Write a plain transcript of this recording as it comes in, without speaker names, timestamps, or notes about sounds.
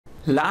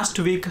Last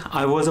week,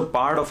 I was a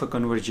part of a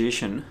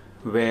conversation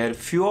where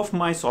few of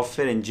my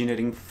software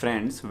engineering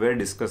friends were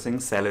discussing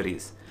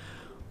salaries.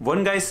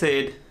 One guy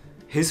said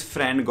his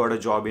friend got a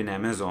job in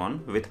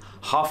Amazon with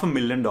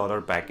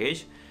 $500,000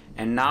 package,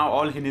 and now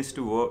all he needs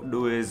to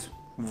do is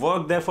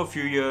work there for a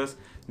few years,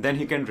 then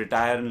he can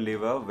retire and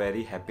live a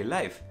very happy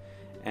life.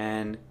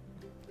 And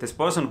this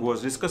person who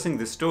was discussing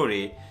this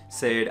story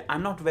said,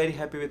 I'm not very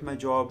happy with my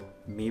job.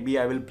 Maybe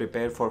I will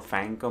prepare for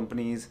FANG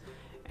companies,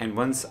 and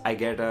once I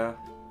get a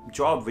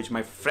job which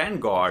my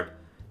friend got,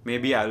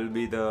 maybe I will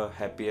be the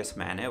happiest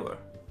man ever.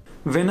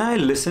 When I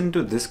listened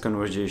to this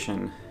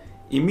conversation,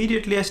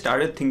 immediately I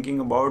started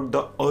thinking about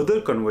the other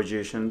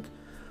conversations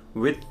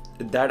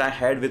that I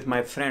had with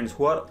my friends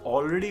who are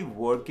already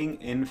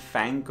working in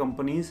FANG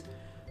companies.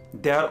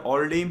 They are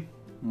already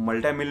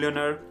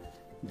multimillionaire.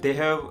 They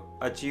have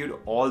achieved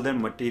all their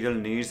material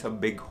needs, a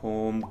big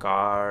home,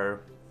 car,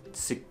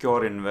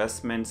 secure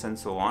investments, and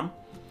so on.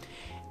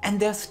 And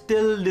they are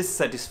still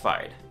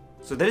dissatisfied.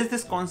 So there is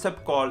this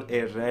concept called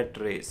a rat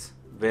race,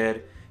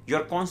 where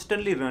you're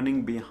constantly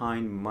running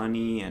behind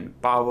money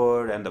and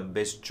power and the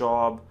best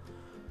job,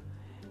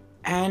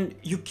 and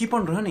you keep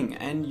on running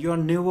and you're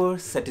never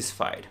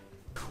satisfied.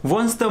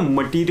 Once the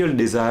material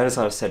desires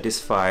are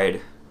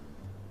satisfied,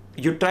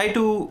 you try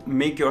to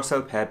make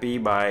yourself happy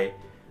by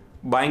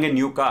buying a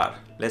new car.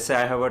 Let's say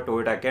I have a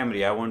Toyota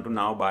Camry, I want to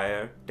now buy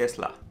a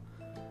Tesla.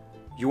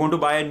 You want to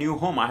buy a new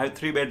home, I have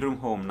 3-bedroom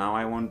home, now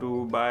I want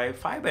to buy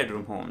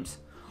 5-bedroom homes.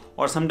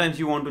 Or sometimes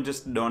you want to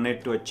just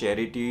donate to a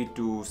charity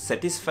to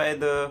satisfy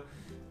the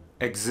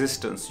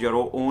existence,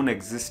 your own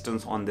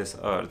existence on this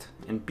earth.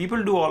 And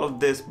people do all of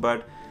this,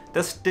 but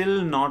they're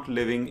still not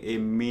living a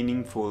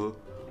meaningful,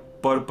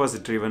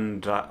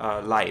 purpose-driven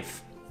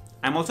life.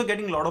 I'm also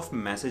getting a lot of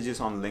messages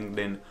on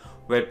LinkedIn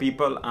where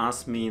people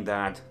ask me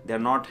that they're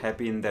not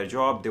happy in their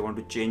job, they want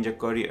to change a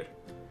career.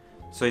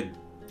 So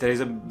there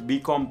is a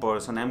BCom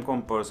person,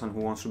 MCom person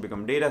who wants to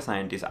become data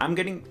scientist. I'm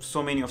getting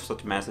so many of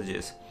such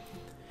messages.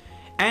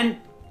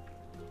 And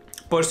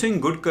pursuing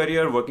good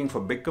career, working for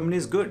big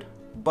companies is good.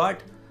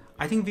 But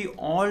I think we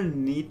all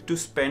need to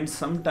spend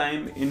some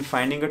time in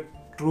finding a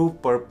true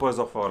purpose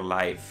of our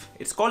life.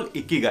 It's called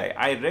IKIGAI.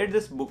 I read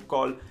this book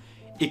called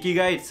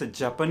IKIGAI. It's a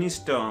Japanese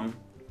term.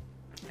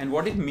 And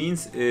what it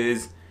means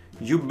is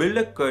you build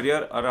a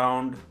career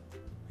around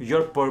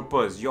your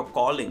purpose, your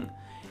calling.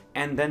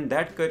 And then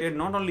that career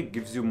not only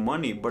gives you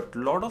money, but a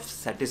lot of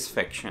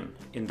satisfaction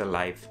in the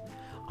life.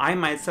 I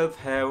myself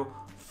have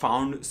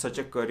found such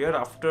a career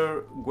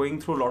after going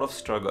through a lot of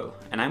struggle,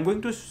 and I'm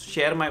going to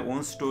share my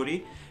own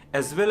story,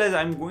 as well as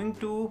I'm going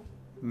to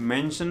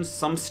mention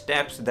some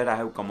steps that I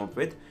have come up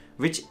with,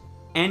 which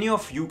any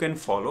of you can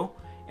follow,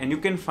 and you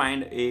can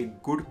find a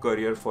good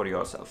career for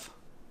yourself.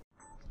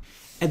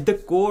 At the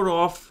core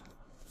of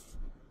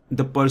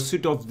the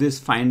pursuit of this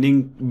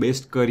finding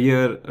based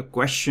career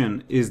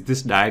question is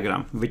this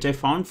diagram, which I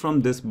found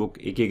from this book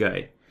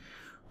IKIGAI,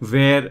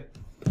 where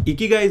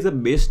IKIGAI is the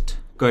best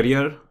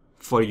career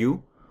for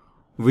you,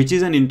 which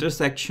is an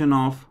intersection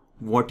of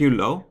what you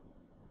love,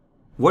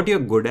 what you're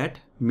good at,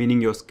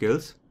 meaning your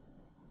skills,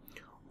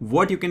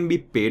 what you can be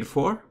paid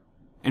for,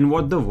 and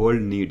what the world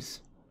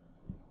needs.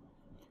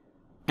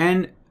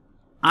 And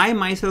I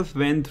myself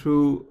went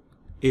through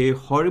a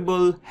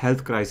horrible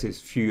health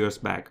crisis a few years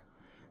back,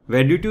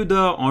 where due to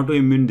the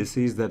autoimmune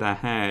disease that I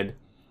had,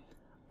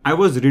 I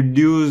was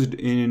reduced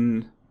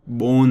in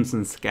bones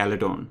and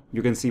skeleton.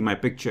 You can see my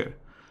picture.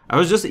 I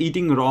was just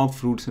eating raw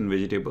fruits and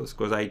vegetables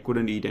because I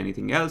couldn't eat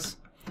anything else.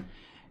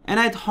 And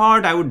I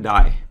thought I would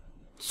die.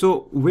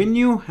 So when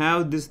you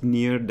have this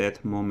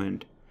near-death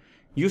moment,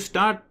 you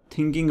start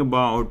thinking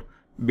about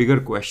bigger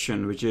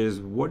question, which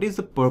is, what is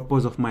the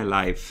purpose of my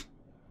life?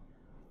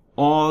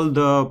 All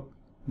the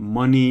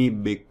money,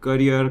 big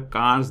career,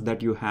 cars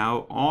that you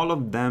have, all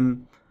of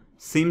them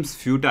seems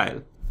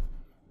futile.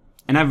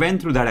 And I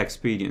went through that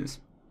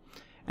experience.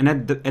 And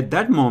at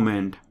that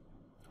moment,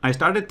 I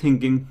started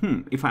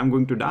thinking, if I'm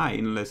going to die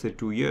in, let's say,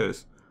 2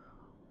 years,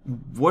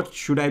 what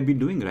should I be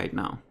doing right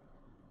now?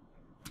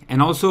 And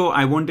also,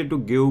 I wanted to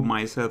give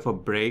myself a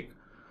break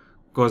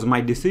because my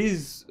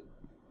disease,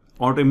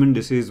 autoimmune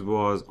disease,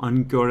 was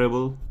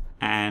incurable,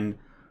 and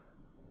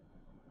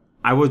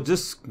I was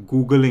just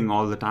Googling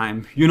all the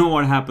time. You know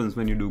what happens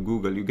when you do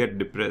Google, you get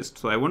depressed.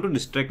 So I want to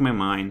distract my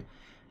mind,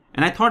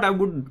 and I thought I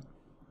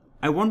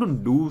want to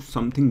do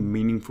something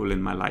meaningful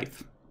in my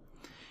life.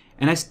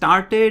 And I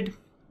started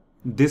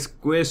this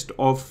quest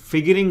of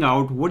figuring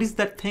out what is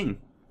that thing.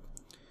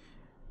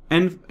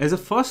 And as a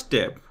first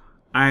step,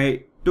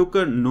 I took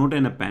a note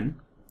and a pen,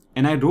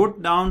 and I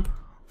wrote down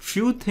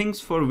few things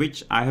for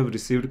which I have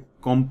received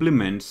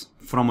compliments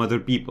from other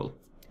people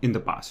in the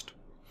past.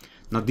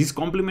 Now, these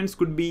compliments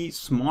could be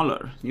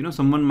smaller. You know,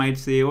 someone might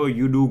say, oh,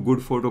 you do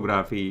good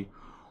photography,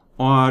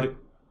 or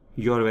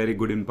you're very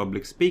good in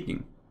public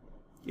speaking.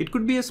 It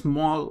could be a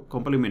small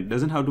compliment,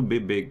 doesn't have to be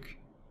big.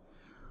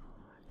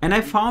 And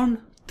I found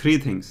 3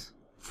 things: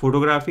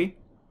 photography,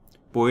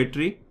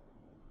 poetry,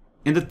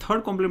 and the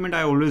third compliment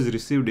I always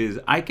received is,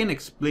 I can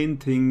explain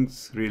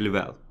things really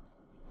well.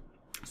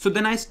 So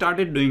then I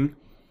started doing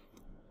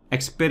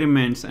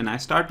experiments and I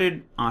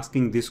started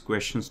asking these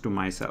questions to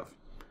myself.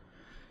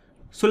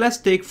 So let's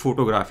take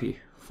photography,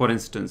 for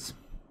instance.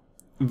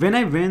 When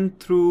I went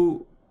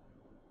through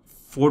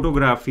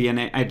photography and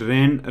I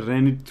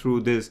ran it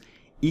through this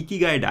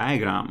IKIGAI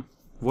diagram,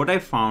 what I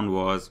found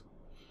was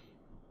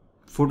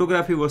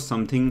photography was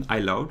something I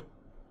loved.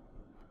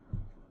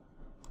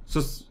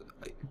 So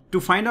to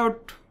find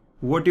out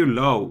what you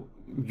love,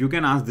 you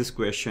can ask this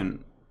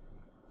question.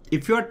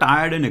 If you are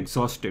tired and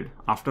exhausted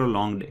after a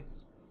long day,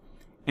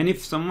 and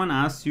if someone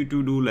asks you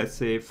to do, let's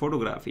say,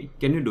 photography,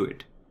 can you do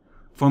it?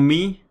 For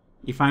me,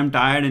 if I'm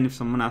tired and if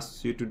someone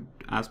asks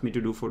me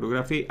to do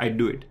photography, I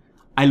do it.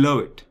 I love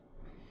it.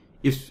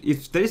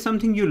 If there is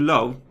something you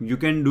love, you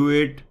can do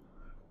it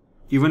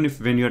even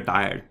when you're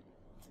tired.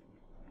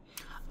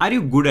 Are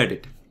you good at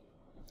it?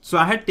 So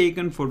I had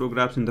taken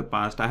photographs in the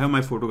past. I have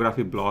my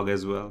photography blog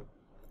as well.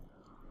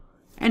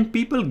 And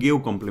people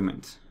gave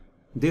compliments.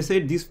 They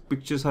said these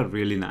pictures are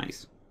really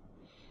nice.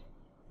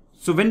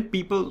 So when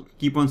people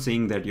keep on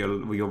saying that,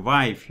 your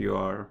wife,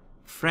 your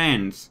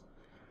friends,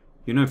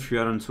 if you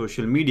are on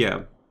social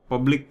media,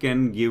 public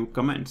can give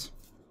comments.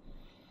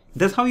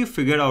 That's how you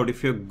figure out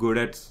if you're good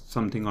at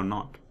something or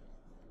not.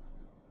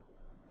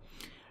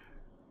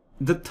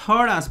 The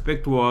third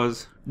aspect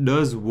was,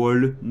 does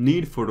world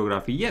need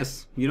photography?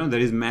 Yes, there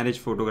is marriage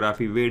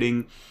photography,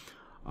 wedding,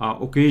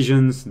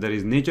 occasions, there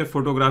is nature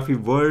photography.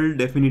 World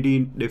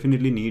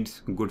definitely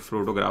needs good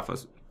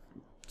photographers.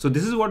 So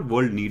this is what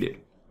world needed.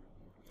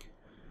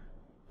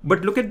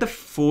 But look at the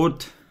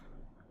fourth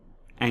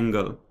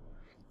angle.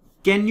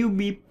 Can you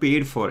be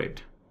paid for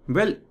it?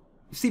 Well,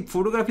 see,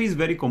 photography is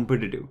very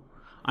competitive.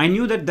 I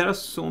knew that there are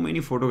so many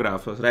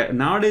photographers, right?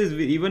 Nowadays,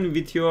 even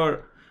with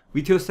your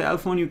cell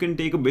phone, you can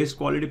take best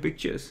quality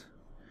pictures.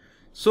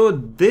 So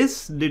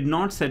this did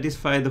not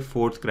satisfy the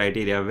fourth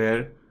criteria,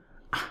 where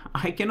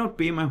I cannot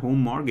pay my home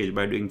mortgage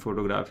by doing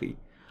photography.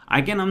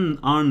 I can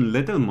earn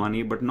little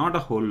money, but not a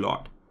whole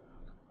lot.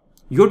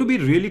 You have to be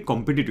really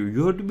competitive.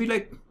 You have to be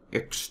like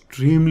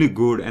extremely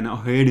good and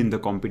ahead in the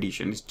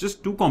competition. It's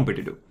just too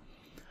competitive.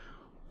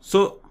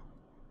 So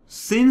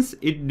since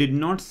it did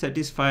not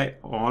satisfy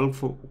all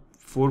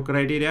four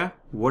criteria,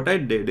 what I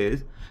did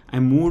is I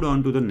moved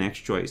on to the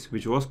next choice,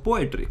 which was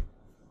poetry.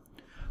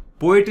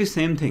 Poetry,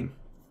 same thing.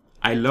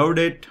 I loved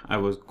it. I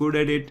was good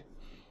at it.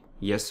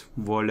 Yes,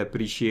 world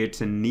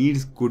appreciates and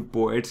needs good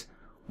poets,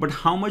 but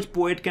how much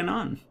poet can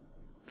earn?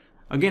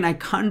 Again, I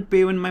can't pay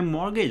even my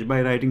mortgage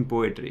by writing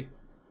poetry.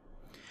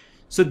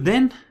 So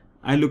then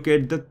I look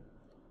at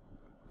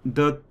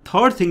the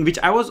third thing, which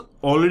I was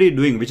already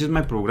doing, which is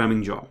my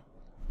programming job.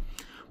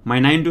 My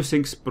 9 to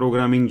 6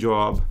 programming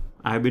job.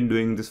 I have been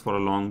doing this for a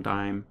long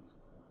time.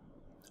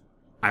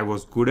 I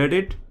was good at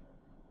it.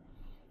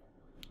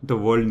 The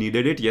world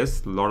needed it.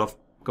 Yes, a lot of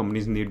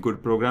companies need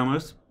good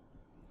programmers.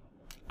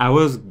 I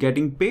was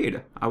getting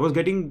paid. I was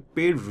getting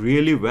paid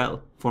really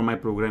well for my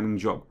programming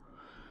job.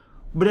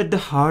 But at the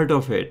heart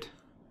of it,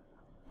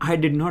 I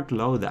did not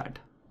love that.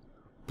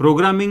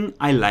 Programming,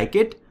 I like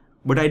it,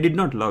 but I did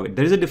not love it.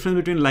 There is a difference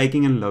between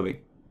liking and loving.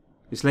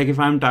 It's like if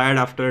I'm tired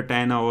after a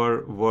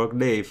 10-hour work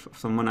day, if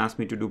someone asks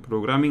me to do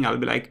programming, I'll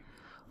be like,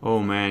 oh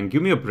man,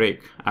 give me a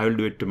break. I will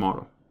do it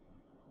tomorrow.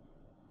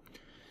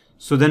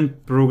 So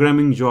then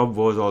programming job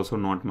was also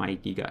not my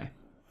ikigai.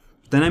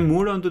 Then I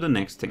moved on to the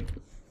next thing,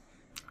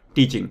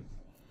 teaching.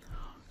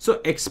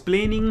 So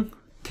explaining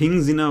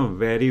things in a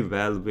very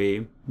well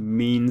way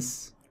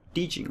means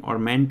teaching or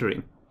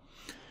mentoring.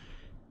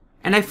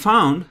 And I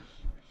found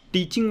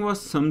teaching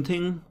was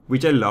something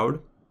which I loved.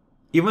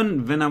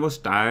 Even when I was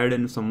tired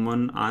and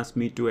someone asked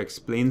me to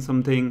explain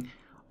something,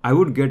 I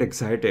would get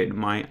excited.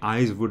 My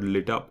eyes would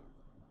lit up.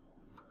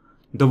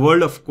 The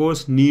world, of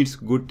course, needs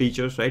good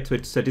teachers, right? So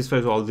it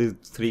satisfies all these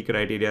three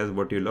criteria: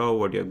 what you love,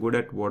 what you're good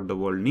at, what the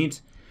world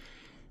needs.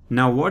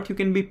 Now, what you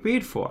can be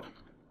paid for.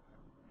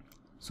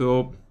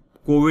 So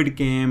COVID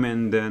came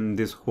and then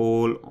this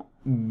whole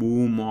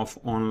boom of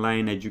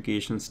online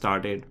education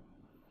started.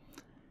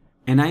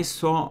 And I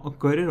saw a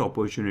career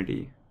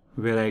opportunity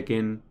where I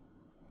can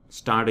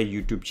start a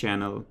YouTube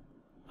channel.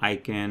 I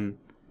can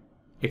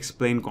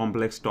explain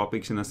complex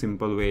topics in a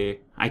simple way.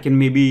 I can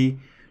maybe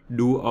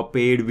do a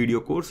paid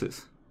video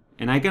courses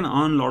and I can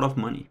earn a lot of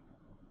money.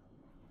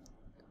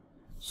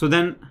 So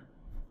then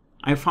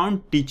I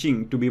found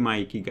teaching to be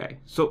my ikigai.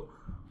 So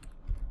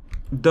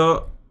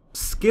the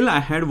skill I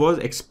had was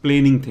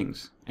explaining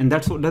things, and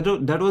that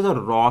was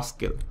a raw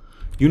skill.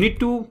 You need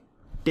to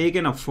take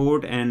an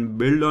effort and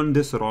build on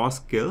this raw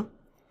skill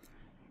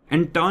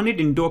and turn it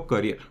into a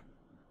career.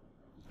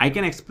 I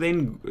can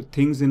explain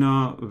things in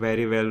a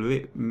very well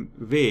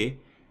way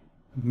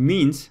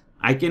means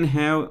I can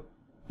have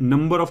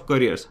number of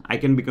careers. I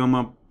can become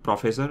a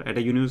professor at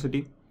a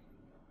university.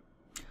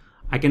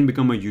 I can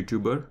become a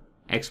YouTuber,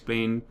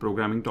 explain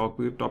programming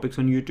topics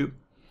on YouTube.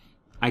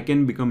 I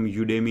can become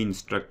Udemy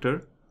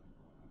instructor.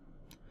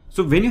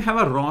 So when you have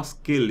a raw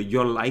skill,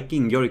 you're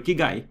liking, your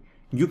ikigai,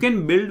 you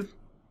can build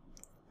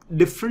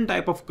different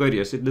type of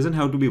careers. It doesn't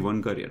have to be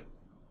one career.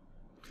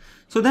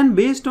 So then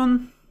based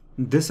on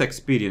this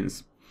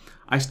experience.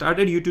 I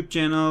started YouTube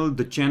channel,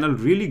 the channel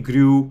really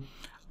grew.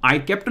 I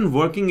kept on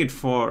working it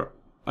for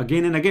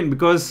again and again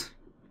because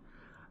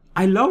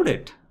I loved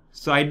it.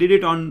 So I did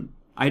it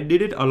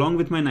along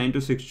with my 9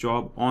 to 6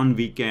 job on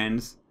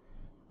weekends,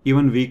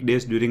 even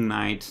weekdays during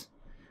nights,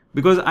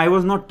 because I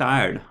was not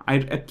tired.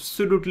 I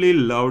absolutely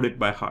loved it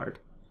by heart.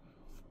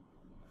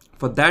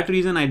 For that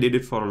reason, I did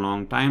it for a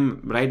long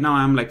time. Right now,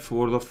 I'm like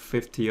 4th or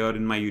 5th year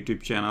in my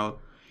YouTube channel.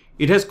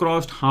 It has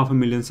crossed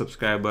 500,000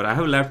 subscribers. I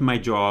have left my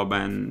job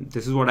and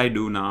this is what I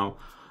do now.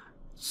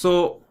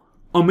 So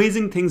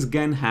amazing things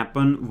can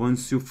happen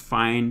once you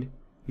find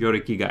your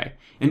Ikigai.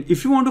 And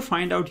if you want to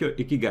find out your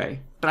Ikigai,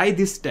 try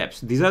these steps.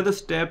 These are the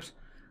steps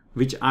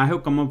which I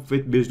have come up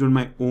with based on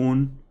my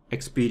own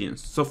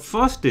experience. So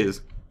first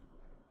is,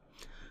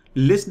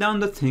 list down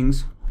the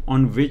things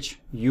on which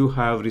you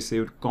have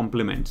received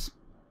compliments.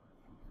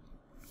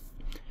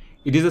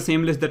 It is the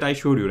same list that I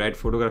showed you, right?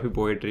 Photography,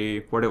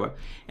 poetry, whatever.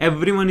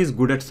 Everyone is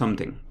good at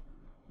something.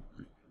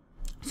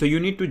 So you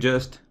need to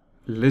just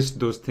list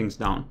those things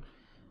down.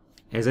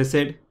 As I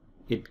said,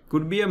 it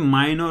could be a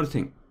minor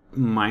thing,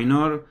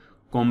 minor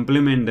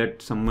compliment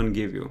that someone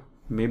gave you.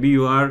 Maybe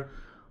you are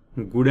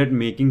good at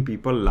making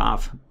people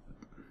laugh,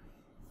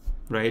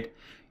 right?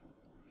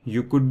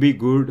 You could be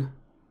good,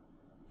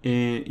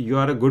 you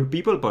are a good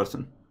people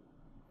person.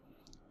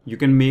 You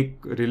can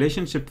make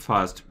relationship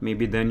fast.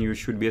 Maybe then you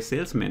should be a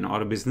salesman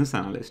or a business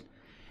analyst.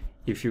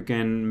 If you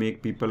can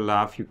make people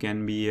laugh, you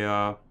can be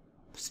a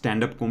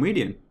stand-up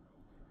comedian.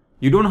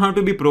 You don't have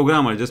to be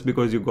programmer just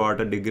because you got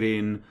a degree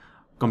in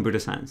computer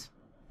science.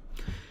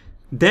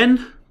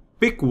 Then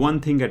pick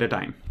one thing at a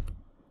time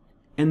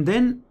and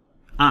then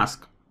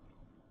ask,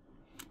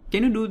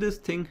 can you do this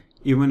thing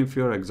even if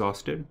you're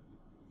exhausted?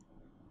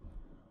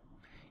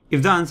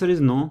 If the answer is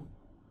no,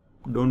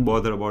 don't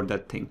bother about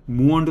that thing.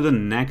 Move on to the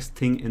next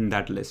thing in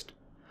that list.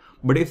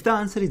 But if the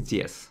answer is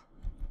yes,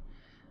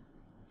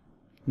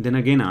 then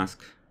again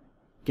ask,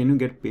 can you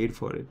get paid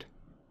for it?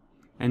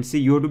 And see,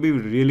 you have to be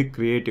really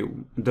creative.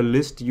 The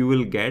list you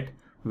will get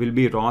will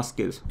be raw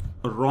skills.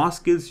 Raw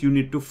skills you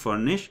need to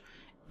furnish,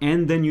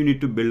 and then you need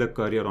to build a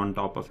career on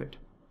top of it.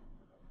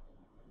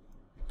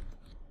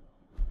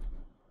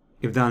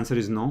 If the answer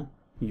is no,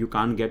 you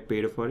can't get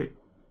paid for it,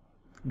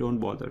 don't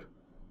bother.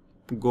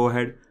 Go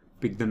ahead,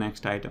 pick the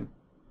next item.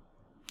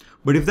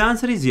 But if the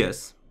answer is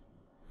yes,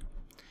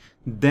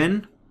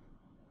 then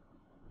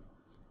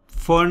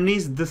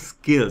furnish the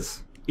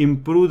skills,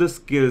 improve the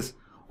skills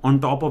on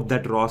top of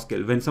that raw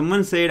skill. When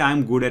someone said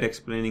I'm good at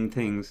explaining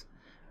things,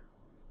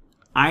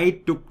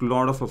 I took a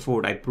lot of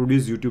effort. I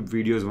produced YouTube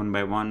videos one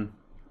by one.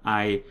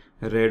 I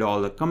read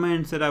all the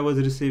comments that I was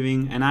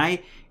receiving and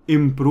I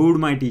improved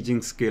my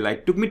teaching skill.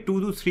 It took me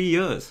 2 to 3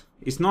 years.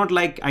 It's not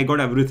like I got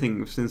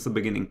everything since the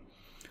beginning.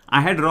 I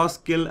had raw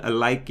skill, a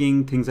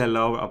liking, things I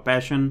love, a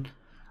passion.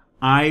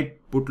 I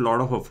put a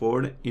lot of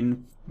effort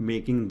in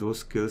making those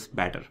skills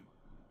better.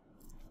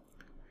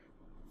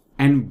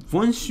 And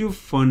once you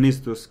furnish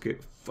those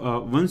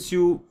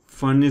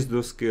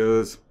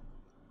skills,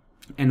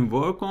 and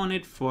work on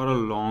it for a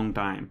long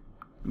time,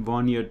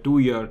 1 year, 2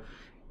 years,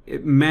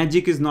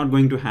 magic is not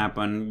going to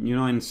happen. You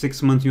know, in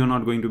 6 months, you're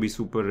not going to be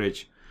super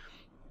rich.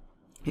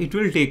 It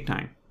will take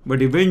time,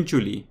 but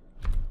eventually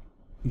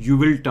you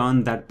will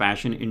turn that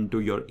passion into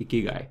your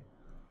Ikigai,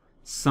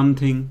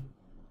 something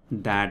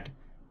that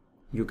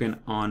you can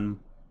earn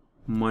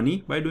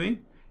money by doing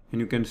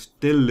and you can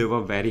still live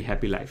a very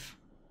happy life.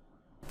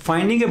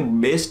 Finding a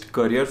best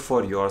career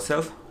for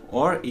yourself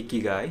or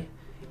Ikigai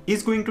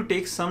is going to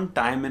take some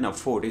time and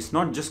effort. It's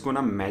not just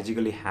gonna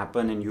magically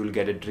happen and you'll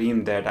get a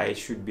dream that I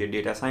should be a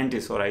data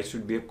scientist or I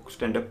should be a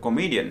stand-up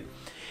comedian.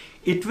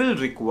 It will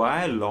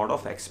require a lot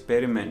of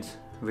experiments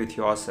with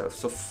yourself.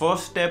 So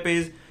first step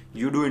is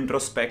you do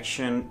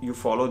introspection, you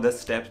follow the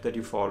steps that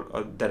you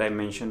follow that I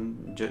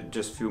mentioned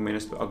just few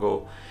minutes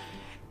ago,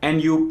 and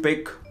you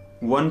pick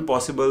one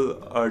possible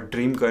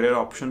dream career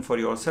option for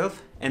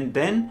yourself. And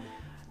then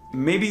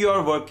maybe you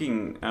are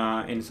working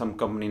in some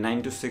company,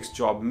 9 to 6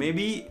 job,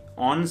 maybe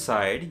on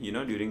side, you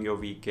know, during your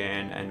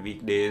weekend and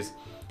weekdays,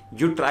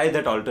 you try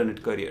that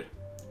alternate career.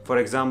 For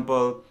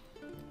example,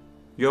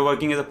 you're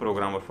working as a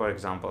programmer, for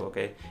example,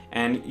 okay,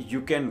 and you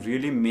can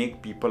really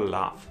make people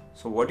laugh.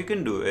 So what you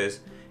can do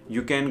is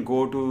you can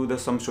go to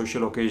some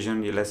social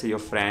occasion, let's say your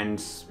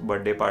friend's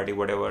birthday party,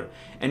 whatever,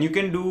 and you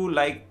can do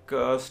like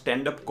a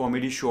stand-up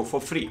comedy show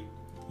for free.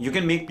 You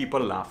can make people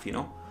laugh, you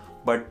know,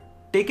 but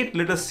take it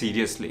little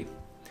seriously.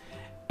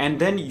 And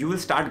then you will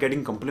start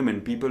getting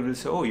compliment. People will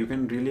say, oh, you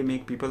can really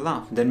make people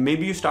laugh. Then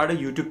maybe you start a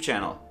YouTube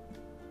channel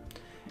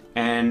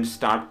and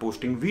start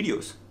posting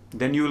videos.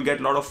 Then you will get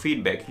a lot of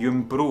feedback. You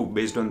improve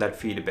based on that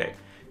feedback.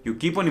 You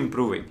keep on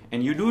improving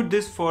and you do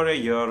this for a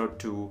year or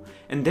two.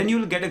 And then you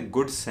will get a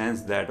good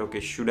sense that, okay,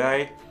 should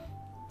I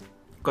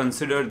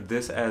consider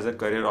this as a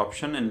career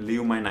option and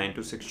leave my 9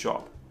 to 6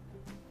 job?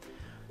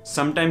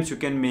 Sometimes you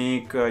can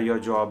make your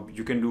job,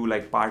 you can do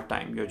like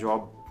part-time, your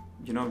job,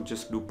 you know,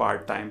 just do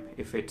part-time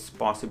if it's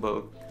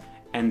possible,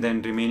 and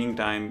then remaining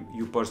time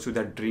you pursue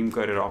that dream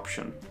career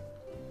option.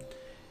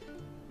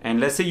 And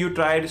let's say you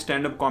tried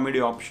stand-up comedy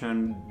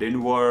option,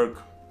 didn't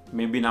work.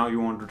 Maybe now you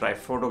want to try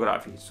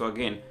photography. So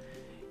again,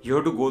 you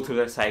have to go through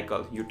that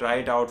cycle. You try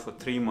it out for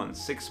 3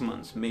 months, 6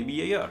 months,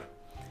 maybe a year.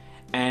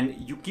 And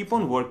you keep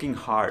on working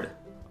hard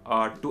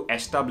to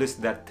establish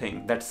that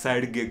thing, that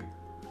side gig.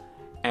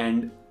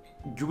 And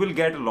you will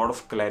get a lot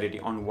of clarity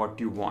on what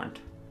you want.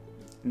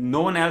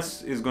 No one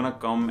else is gonna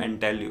come and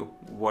tell you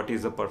what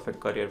is the perfect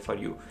career for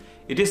you.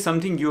 It is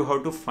something you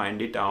have to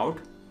find it out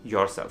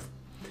yourself.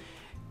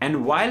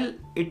 And while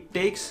it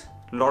takes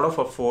a lot of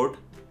effort,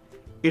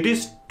 it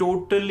is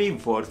totally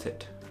worth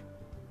it.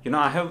 You know,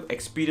 I have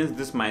experienced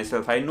this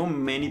myself. I know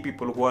many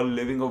people who are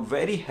living a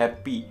very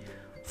happy,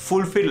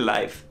 fulfilled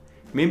life.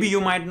 Maybe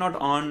you might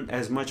not earn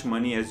as much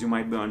money as you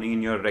might be earning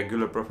in your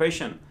regular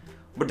profession,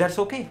 but that's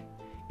okay.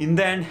 In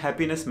the end,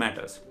 happiness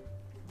matters.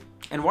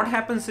 And what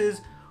happens is,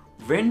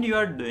 when you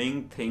are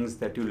doing things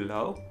that you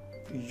love,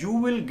 you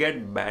will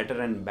get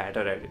better and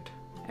better at it.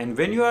 And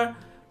when you are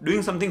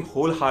doing something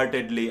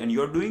wholeheartedly and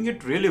you're doing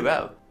it really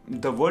well,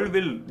 the world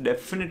will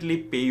definitely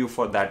pay you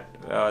for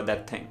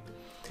that thing.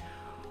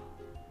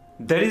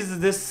 There is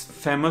this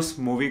famous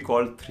movie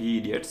called Three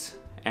Idiots,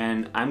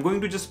 and I'm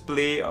going to just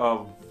play a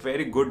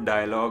very good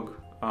dialogue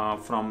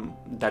from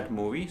that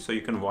movie so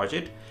you can watch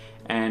it.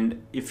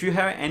 And if you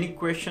have any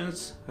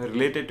questions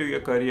related to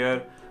your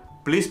career,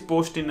 please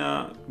post in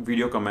a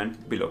video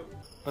comment below.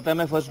 पता है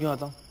मैं first क्यों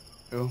आता हूँ?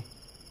 क्यों?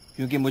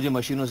 क्योंकि मुझे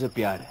मशीनों से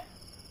प्यार है.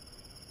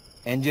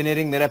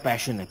 इंजीनियरिंग मेरा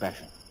पैशन है,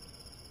 पैशन.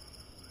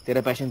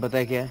 तेरा पैशन पता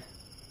है क्या है?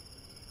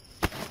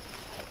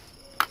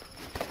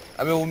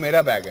 अबे वो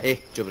मेरा बैग है.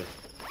 ए चुप रह.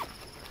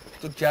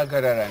 तू क्या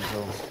कर रहा है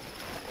रैंचो?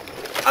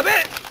 अबे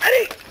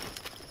अरे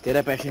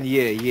तेरा पैशन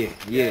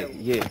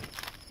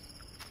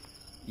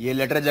ये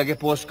लेटर जाके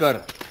पोस्ट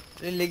कर.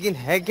 लेकिन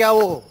है क्या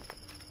वो?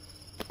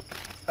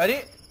 अरे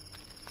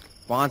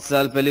 5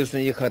 साल पहले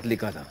उसने ये खत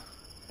लिखा था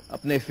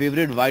अपने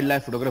फेवरेट वाइल्ड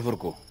लाइफ फोटोग्राफर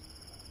को,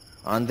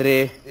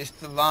 आंद्रे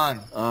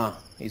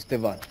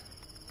इस्तेवान.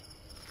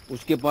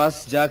 उसके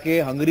पास जाके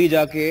हंगरी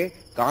जाके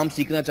काम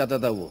सीखना चाहता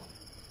था वो,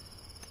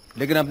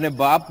 लेकिन अपने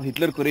बाप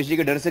हिटलर कुरैशी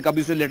के डर से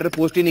कभी उसने लेटर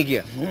पोस्ट ही नहीं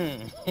किया.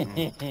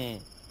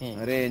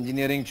 अरे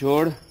इंजीनियरिंग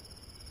छोड़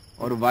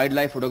और वाइल्ड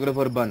लाइफ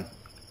फोटोग्राफर बन.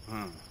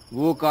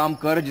 वो काम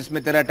कर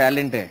जिसमें तेरा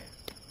टैलेंट है.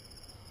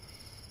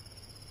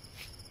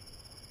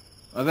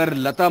 अगर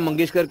लता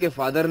मंगेशकर के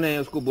फादर ने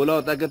उसको बोला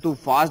होता कि तू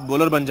फास्ट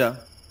बॉलर बन जा,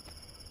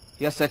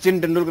 या सचिन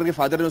तेंदुलकर के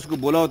फादर ने उसको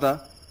बोला होता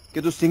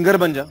कि तू सिंगर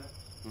बन जा,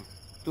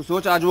 तो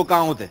सोच आज वो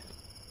कहाँ होते.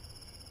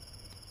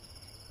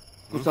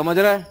 तू समझ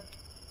रहा है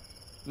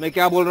मैं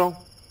क्या बोल रहा हूं?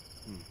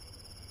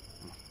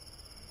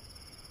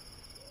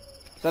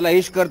 साला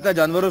इश्क करता है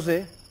जानवरों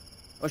से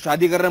और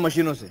शादी कर रहा है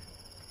मशीनों से.